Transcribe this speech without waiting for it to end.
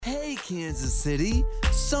Hey, Kansas City.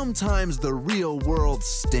 Sometimes the real world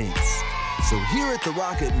stinks. So here at the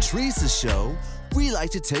Rocket and Teresa Show, we like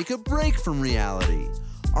to take a break from reality.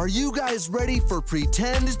 Are you guys ready for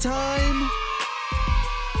pretend time?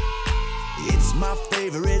 It's my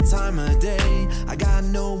favorite time of day. I got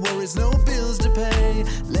no worries, no bills to pay.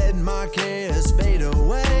 Let my cares fade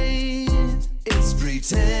away. It's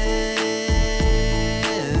pretend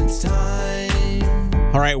time.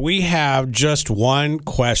 All right, we have just one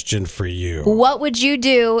question for you. What would you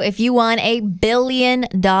do if you won $1 billion?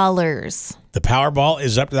 The Powerball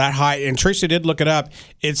is up to that high, and Teresa did look it up.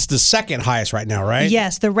 It's the second highest right now, right?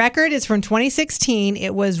 Yes, the record is from 2016.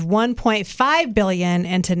 It was $1.5 billion,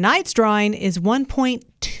 and tonight's drawing is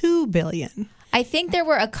 $1.2 billion. I think there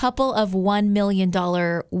were a couple of $1 million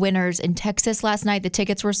winners in Texas last night. The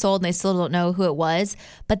tickets were sold, and they still don't know who it was.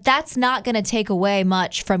 But that's not going to take away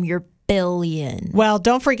much from your billion. Well,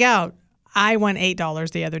 don't freak out. I won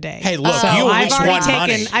 $8 the other day. Hey, look, you at least won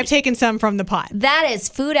money. I've taken some from the pot. That is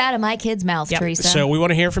food out of my kid's mouth, Teresa. So we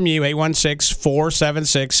want to hear from you,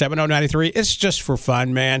 816-476-7093. It's just for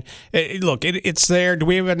fun, man. It's there. Do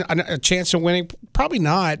we have a chance of winning? Probably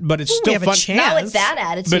not, but it's still fun. Not with that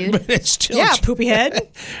attitude. But it's still poopy head.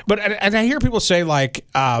 But and I hear people say like,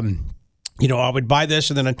 I would buy this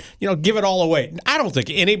and then, give it all away. I don't think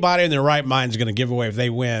anybody in their right mind is going to give away if they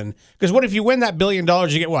win. Because what if you win that $1 billion,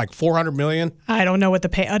 you get like $400 million? I don't know what the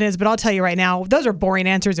payout is, but I'll tell you right now, those are boring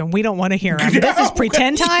answers and we don't want to hear them. This is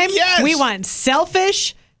pretend time. Yes. We want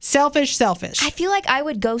selfish. I feel like I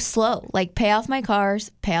would go slow, like pay off my cars,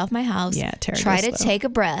 pay off my house, try to take a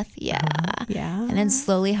breath, and then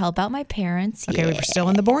slowly help out my parents. Okay, we're still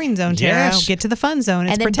in the boring zone, Tara. Yes. Get to the fun zone.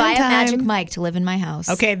 It's and then pretend buy time. a Magic Mike to live in my house.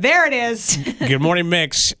 Okay, there it is. Good morning,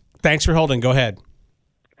 Mix. Thanks for holding. Go ahead.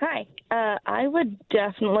 Hi. I would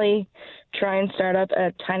definitely try and start up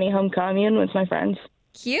a tiny home commune with my friends.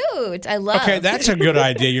 Cute. I love. Okay, that's a good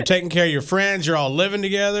idea. You're taking care of your friends. You're all living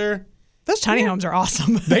together. Those tiny homes are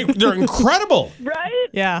awesome. They're incredible. Right?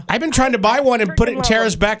 Yeah. I've been trying to buy one and put it in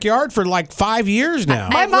Tara's backyard for like 5 years now.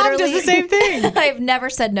 My mom does the same thing. I've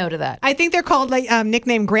never said no to that. I think they're called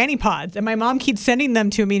nicknamed granny pods. And my mom keeps sending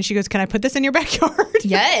them to me and she goes, "Can I put this in your backyard?"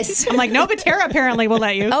 Yes. I'm like, "No, but Tara apparently will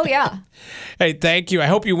let you." Oh, yeah. Hey, thank you. I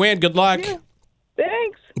hope you win. Good luck. Yeah.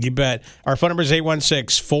 Thanks. You bet. Our phone number is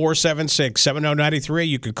 816-476-7093.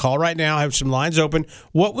 You could call right now. I have some lines open.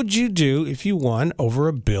 What would you do if you won over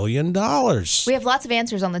 $1 billion? We have lots of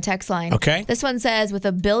answers on the text line. Okay. This one says, with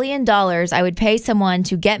 $1 billion, I would pay someone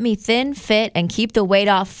to get me thin, fit, and keep the weight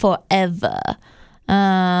off forever.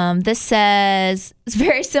 This says, it's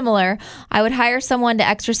very similar. I would hire someone to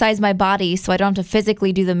exercise my body so I don't have to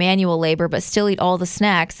physically do the manual labor but still eat all the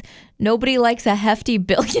snacks. Nobody likes a hefty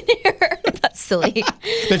billionaire. That's silly.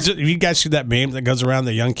 You guys see that meme that goes around,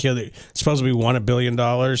 the young kid that supposedly won $1 billion?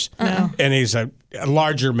 And he's a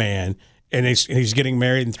larger man, and he's getting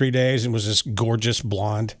married in 3 days and was this gorgeous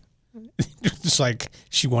blonde. Just like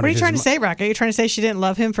she wanted. What are you trying to say, Rock? Are you trying to say she didn't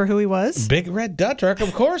love him for who he was? Big red duck truck,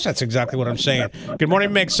 of course. That's exactly what I'm saying. Good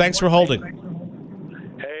morning, Mix. Thanks for holding.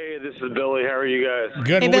 Hey, this is Billy. How are you guys?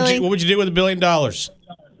 Good. Hey, what would you do with $1 billion?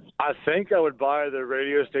 I think I would buy the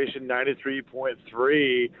radio station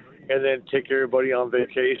 93.3 and then take everybody on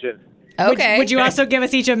vacation. Okay. Would you also give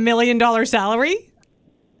us each $1 million salary?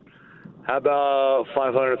 How about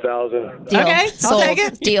 500,000? Deal. Okay, Sold. I'll take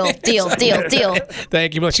it. Deal.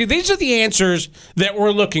 Thank you. See, these are the answers that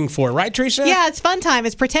we're looking for, right, Teresa? Yeah, it's fun time.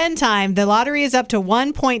 It's pretend time. The lottery is up to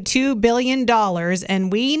 $1.2 billion,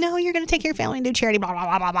 and we know you're going to take your family and do charity, blah, blah,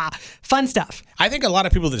 blah, blah, blah. Fun stuff. I think a lot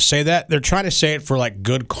of people that say that, they're trying to say it for like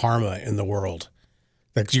good karma in the world.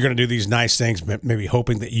 Like you're going to do these nice things, maybe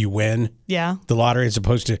hoping that you win Yeah. the lottery as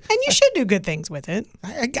opposed to... And you should do good things with it.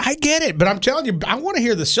 I get it, but I'm telling you, I want to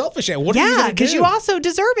hear the selfish end. What are you Yeah, going to do? because you also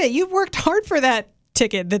deserve it. You've worked hard for that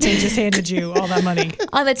ticket that they just handed you, all that money.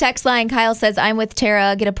 On the text line, Kyle says, I'm with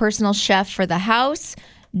Tara, get a personal chef for the house.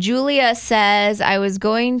 Julia says, I was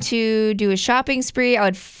going to do a shopping spree. I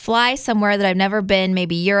would fly somewhere that I've never been,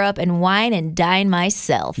 maybe Europe, and wine and dine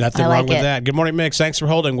myself. Nothing wrong with that. Good morning, Mix. Thanks for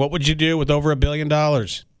holding. What would you do with over $1 billion? I'm going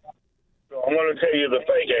to tell you the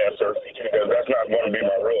fake answer because that's not going to be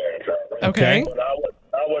my real answer. Okay. But I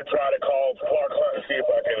would try to call Clark Hunt and see if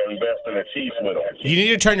I can invest in the Chiefs with him. You need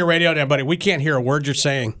to turn your radio down, buddy. We can't hear a word you're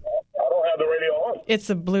saying. I don't have the radio on. It's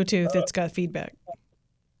the Bluetooth. It's got feedback.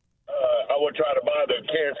 I would try to buy the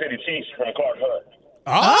Kansas City Chiefs from Clark Hunt.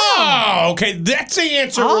 Oh, okay. That's the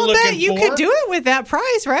answer we're looking for. I'll bet you could do it with that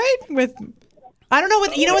price, right? I don't know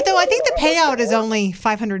what, you know what though? I think the payout is only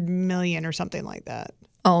 $500 million or something like that.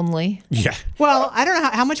 Only. Yeah. Well, I don't know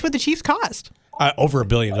how much would the Chiefs cost. Over $1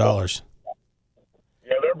 billion. Yeah,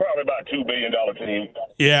 Yeah, they're probably about $2 billion team.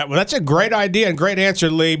 Yeah, well, that's a great idea and great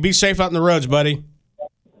answer, Lee. Be safe out on the roads, buddy.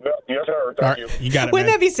 Yes, sir. All Thank right, you. you got it, Wouldn't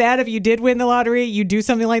man. that be sad if you did win the lottery, you do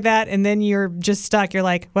something like that, and then you're just stuck? You're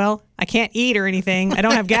like, well, I can't eat or anything. I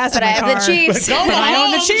don't have gas But in I my have car. the Chiefs. But I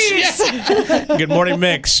own the Chiefs. Good morning,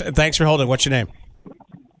 Mix. Thanks for holding. What's your name?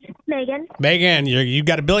 Megan, Megan, you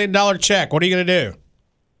got $1 billion check. What are you going to do?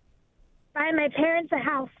 buy my parents a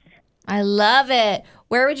house. I love it.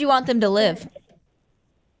 Where would you want them to live?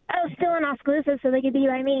 Oh, still in Oskaloosa, so they could be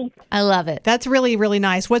by me. I love it. That's really, really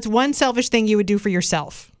nice. What's one selfish thing you would do for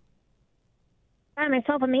yourself? Buy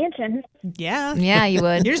myself a mansion. Yeah. Yeah, you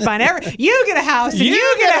would. You're just buying you get a house and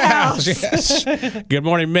you get a house. Yes. Good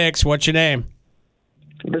morning, Mix. What's your name?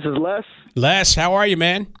 This is Les. Les, how are you,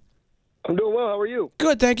 man? I'm doing well. How are you?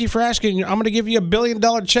 Good, thank you for asking. I'm going to give you $1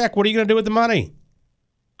 billion check. What are you going to do with the money?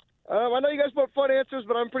 I know you guys want fun answers,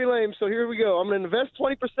 but I'm pretty lame. So here we go. I'm going to invest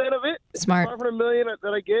 20% of it. Smart. $500 million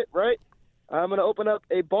that I get, right? I'm going to open up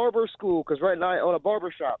a barber school because right now I own a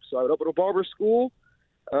barber shop. So I would open a barber school,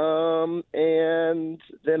 and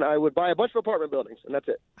then I would buy a bunch of apartment buildings, and that's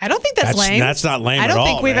it. I don't think that's lame. That's not lame I at don't all,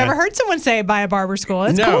 think we've man. ever heard someone say buy a barber school.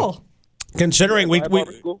 That's No. cool. Considering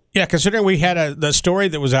considering we had the story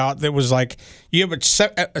that was out that was like you have a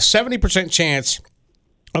 70% chance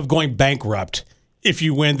of going bankrupt if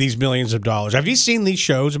you win these millions of dollars. Have you seen these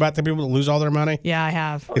shows about the people that lose all their money? Yeah, I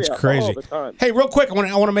have. It's yeah, crazy. all the time. Hey, real quick, I want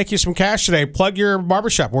to make you some cash today. Plug your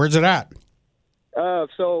barbershop. Where's it at?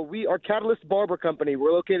 So we are Catalyst Barber Company.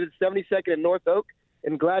 We're located 72nd in North Oak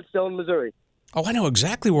in Gladstone, Missouri. Oh, I know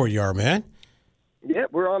exactly where you are, man. Yeah,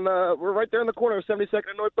 we're right there in the corner of 72nd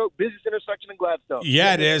and North Oak, busiest intersection in Gladstone.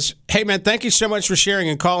 Yeah, it is. Hey, man, thank you so much for sharing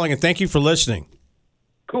and calling, and thank you for listening.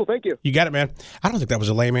 Cool, thank you. You got it, man. I don't think that was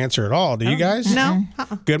a lame answer at all. Do you guys? No.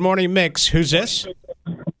 Good morning, Mix. Who's this?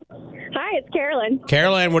 Hi, it's Carolyn.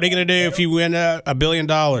 Carolyn, what are you going to do if you win $1 billion?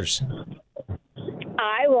 I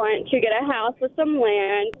want to get a house with some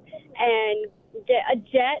land and get a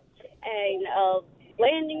jet and a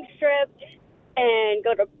landing strip and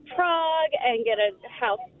go to Prague and get a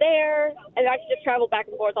house there. And I can just travel back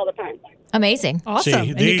and forth all the time. Amazing. Awesome. See, and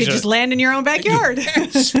you these could just are- land in your own backyard. All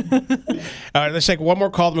right, let's take one more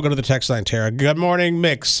call, then we'll go to the text line, Tara. Good morning,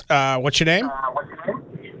 Mix. What's your name?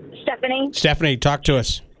 Stephanie? Stephanie, talk to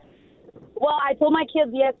us. Well, I told my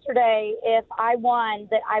kids yesterday if I won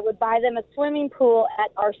that I would buy them a swimming pool at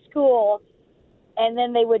our school and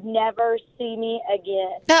then they would never see me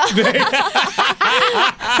again.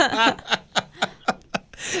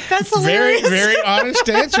 That's Very, hilarious. very honest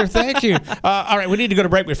answer. Thank you. All right, we need to go to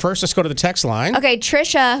break, but first let's go to the text line. Okay,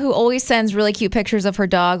 Trisha, who always sends really cute pictures of her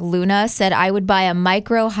dog, Luna, said I would buy a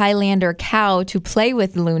micro Highlander cow to play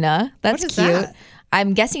with Luna. That's What is cute. that?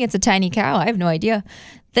 I'm guessing it's a tiny cow. I have no idea.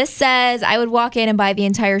 This says I would walk in and buy the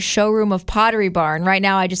entire showroom of Pottery Barn. Right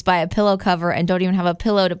now, I just buy a pillow cover and don't even have a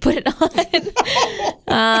pillow to put it on.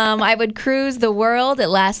 I would cruise the world. It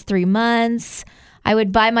lasts 3 months. I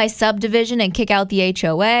would buy my subdivision and kick out the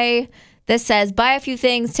HOA. This says buy a few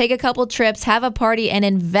things, take a couple trips, have a party, and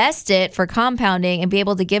invest it for compounding and be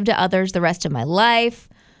able to give to others the rest of my life.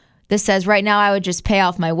 This says right now I would just pay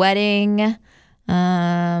off my wedding.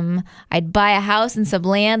 I'd buy a house and some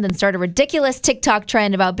land and start a ridiculous TikTok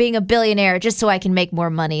trend about being a billionaire just so I can make more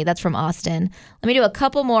money. That's from Austin. Let me do a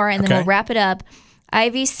couple more and then Okay. we'll wrap it up.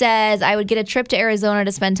 Ivy says I would get a trip to Arizona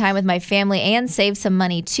to spend time with my family and save some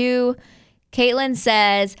money too. Caitlin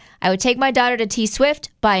says, I would take my daughter to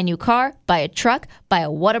T-Swift, buy a new car, buy a truck, buy a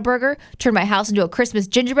Whataburger, turn my house into a Christmas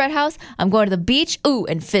gingerbread house. I'm going to the beach,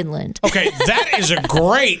 in Finland. Okay, that is a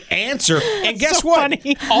great answer. And guess what?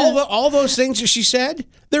 funny. All those things that she said,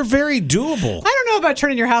 they're very doable. I don't know about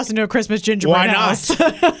turning your house into a Christmas gingerbread Why not? house.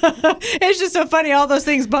 It's just so funny. All those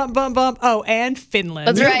things, bump, bump, bump. Oh, and Finland.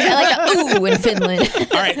 That's right. I like the in Finland.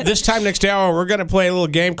 All right, this time next hour, we're going to play a little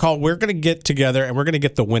game called We're Going to Get Together, and we're going to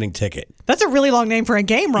get the winning ticket. That's a really long name for a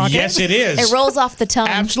game, Rocket. Yes, it is. It rolls off the tongue.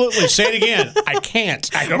 Absolutely. Say it again. I can't.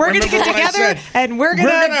 I don't We're remember gonna get what I together said. and we're gonna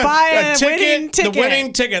buy a winning ticket. The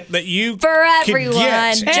winning ticket that you For could everyone.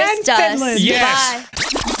 get. Just And us. Finland. Yes. Bye.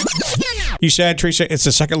 You said, Teresa, it's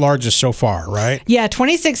the second largest so far, right? Yeah,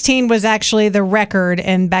 2016 was actually the record,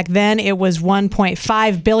 and back then it was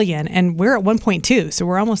 1.5 billion, and we're at 1.2, so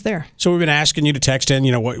we're almost there. So we've been asking you to text in,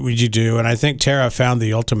 what would you do? And I think Tara found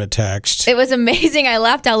the ultimate text. It was amazing. I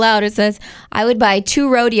laughed out loud. It says, I would buy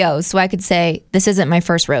 2 rodeos so I could say, this isn't my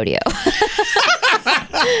first rodeo.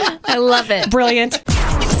 I love it. Brilliant.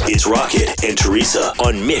 It's Rocket and Teresa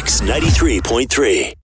on Mix 93.3.